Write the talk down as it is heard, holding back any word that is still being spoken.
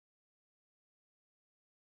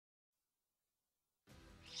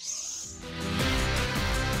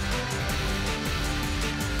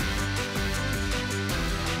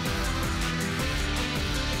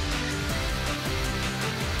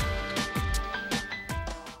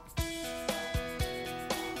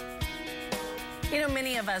You know,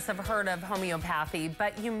 many of us have heard of homeopathy,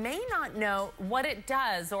 but you may not know what it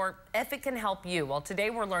does or if it can help you. Well, today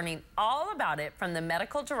we're learning all about it from the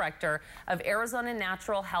medical director of Arizona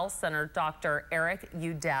Natural Health Center, Dr. Eric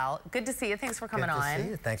Udell. Good to see you. Thanks for coming on. Good to see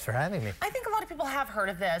you. Thanks for having me. I think a lot of people have heard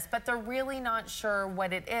of this, but they're really not sure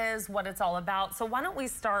what it is, what it's all about. So why don't we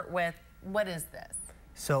start with, what is this?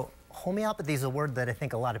 So homeopathy is a word that I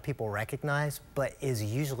think a lot of people recognize, but is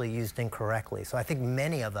usually used incorrectly. So I think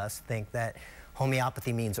many of us think that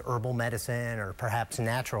homeopathy means herbal medicine or perhaps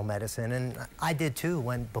natural medicine, and I did too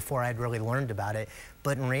before I'd really learned about it.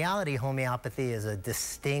 But in reality, homeopathy is a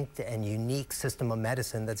distinct and unique system of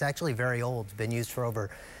medicine that's actually very old. It's been used for over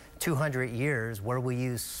 200 years, where we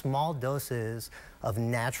use small doses of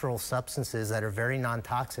natural substances that are very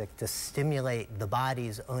non-toxic to stimulate the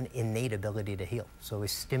body's own innate ability to heal. So we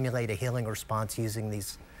stimulate a healing response using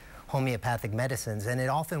these homeopathic medicines, and it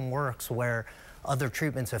often works where other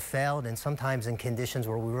treatments have failed, and sometimes in conditions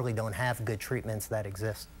where we really don't have good treatments that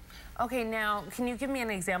exist. Okay, now, can you give me an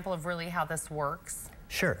example of really how this works?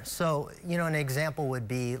 Sure. So, you know, an example would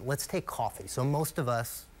be, let's take coffee. So most of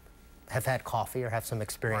us have had coffee or have some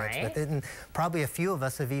experience with it, and probably a few of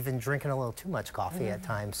us have even drinking a little too much coffee at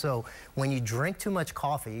times. So when you drink too much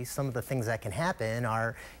coffee, some of the things that can happen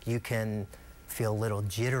are you can feel a little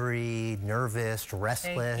jittery, nervous,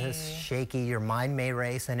 restless, shaky. Your mind may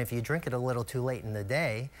race, and if you drink it a little too late in the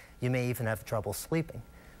day, you may even have trouble sleeping.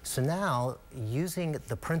 So now, using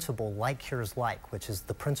the principle like cures like, which is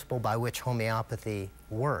the principle by which homeopathy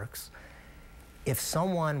works, if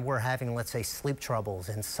someone were having, let's say, sleep troubles,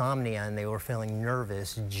 insomnia, and they were feeling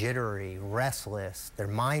nervous, jittery, restless, their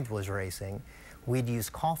mind was racing, we'd use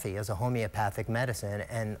coffee as a homeopathic medicine,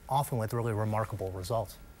 and often with really remarkable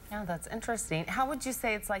results. Yeah, that's interesting. How would you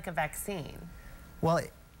say it's like a vaccine? Well,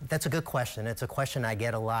 that's a good question. It's a question I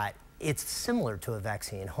get a lot. It's similar to a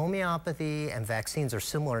vaccine. Homeopathy and vaccines are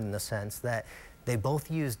similar in the sense that they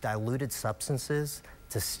both use diluted substances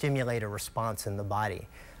to stimulate a response in the body.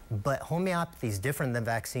 But homeopathy is different than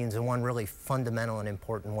vaccines in one really fundamental and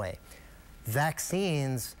important way.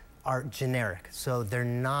 Vaccines are generic, so they're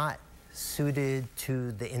not suited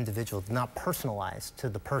to the individual, not personalized to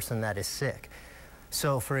the person that is sick.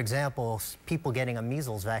 So, for example, people getting a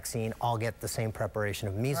measles vaccine all get the same preparation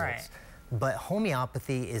of measles. Right. But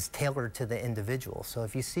homeopathy is tailored to the individual. So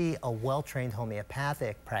if you see a well-trained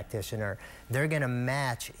homeopathic practitioner, they're going to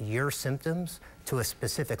match your symptoms to a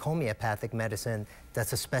specific homeopathic medicine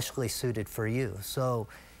that's especially suited for you. So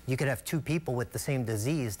you could have two people with the same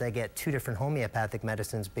disease that get two different homeopathic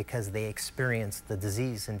medicines because they experience the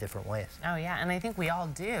disease in different ways. Oh yeah, and I think we all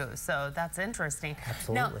do, so that's interesting.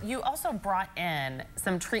 Absolutely. Now, you also brought in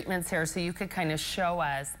some treatments here so you could kind of show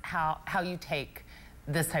us how you take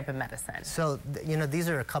this type of medicine. So, you know, these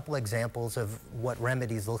are a couple examples of what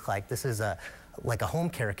remedies look like. This is like a home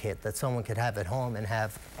care kit that someone could have at home and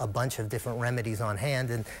have a bunch of different remedies on hand,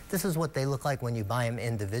 and this is what they look like when you buy them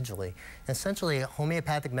individually. Essentially,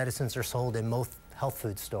 homeopathic medicines are sold in most health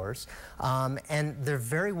food stores, and they're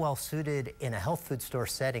very well suited in a health food store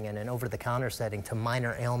setting and an over-the-counter setting to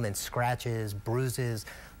minor ailments, scratches, bruises,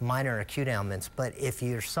 minor acute ailments. But if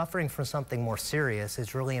you're suffering from something more serious,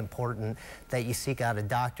 it's really important that you seek out a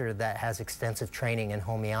doctor that has extensive training in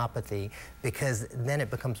homeopathy, because then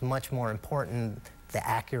it becomes much more important, the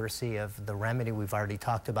accuracy of the remedy. We've already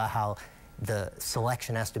talked about how the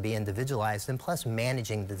selection has to be individualized, and plus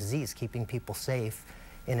managing the disease, keeping people safe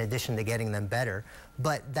in addition to getting them better.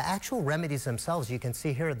 But the actual remedies themselves, you can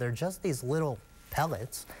see here, they're just these little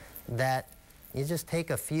pellets that you just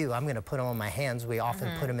take a few. I'm going to put them on my hands. We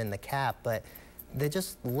often put them in the cap, but they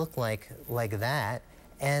just look like that,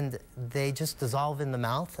 and they just dissolve in the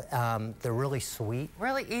mouth. They're really sweet.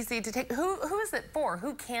 Really easy to take. Who is it for?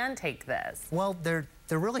 Who can take this? Well, they're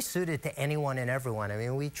really suited to anyone and everyone. I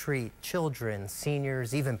mean, we treat children,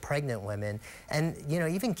 seniors, even pregnant women, and, you know,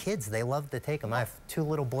 even kids, they love to take them. I have two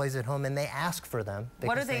little boys at home, and they ask for them.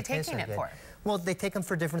 What are they taking it for? Well, they take them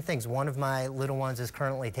for different things. One of my little ones is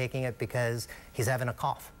currently taking it because he's having a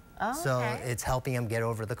cough. Oh, so it's helping him get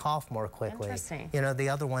over the cough more quickly. Interesting. You know, the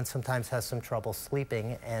other one sometimes has some trouble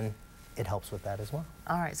sleeping, and it helps with that as well.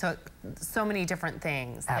 All right, so many different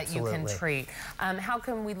things that you can treat. How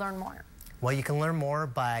can we learn more? Well, you can learn more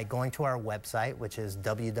by going to our website, which is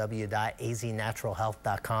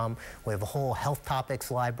www.aznaturalhealth.com. We have a whole health topics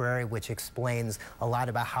library, which explains a lot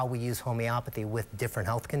about how we use homeopathy with different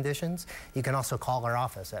health conditions. You can also call our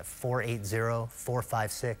office at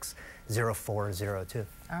 480-456 0402.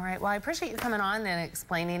 All right. Well, I appreciate you coming on and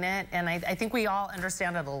explaining it, and I think we all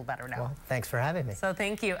understand it a little better now. Well, thanks for having me. So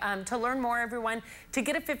thank you. To learn more, everyone, to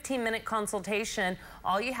get a 15-minute consultation,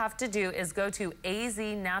 all you have to do is go to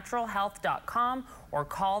aznaturalhealth.com or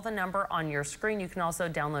call the number on your screen. You can also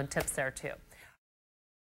download tips there, too.